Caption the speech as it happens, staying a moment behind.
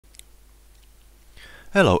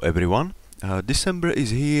Hello everyone. December is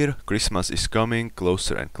here, Christmas is coming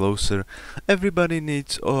closer and closer. Everybody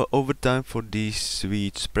needs overtime for these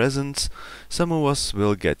sweet presents. Some of us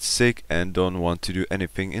will get sick and don't want to do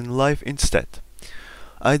anything in life instead.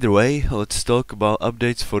 Either way, let's talk about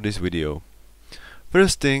updates for this video.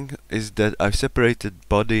 First thing is that I've separated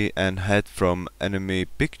body and head from enemy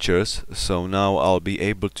pictures, so now I'll be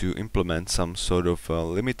able to implement some sort of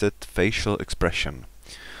limited facial expression.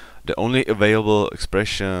 The only available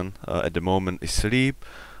expression at the moment is sleep.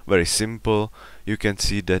 Very simple. You can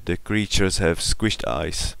see that the creatures have squished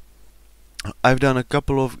eyes. I've done a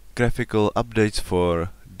couple of graphical updates for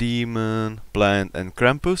Demon, Plant and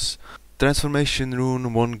Krampus. Transformation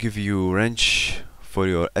Rune won't give you range for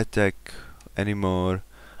your attack anymore.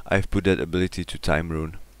 I've put that ability to Time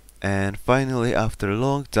Rune. And finally, after a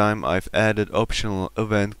long time, I've added optional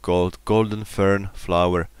event called Golden Fern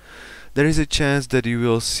Flower. There is a chance that you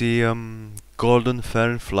will see golden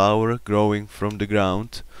fern flower growing from the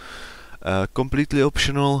ground. Completely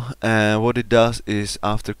optional, and what it does is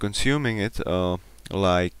after consuming it,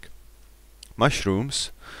 like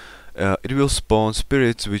mushrooms, it will spawn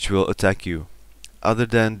spirits which will attack you. Other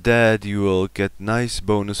than that, you will get nice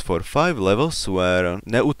bonus for 5 levels where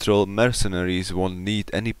neutral mercenaries won't need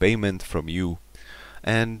any payment from you.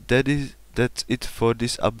 And that's it for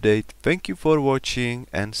this update. Thank you for watching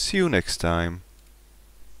and see you next time.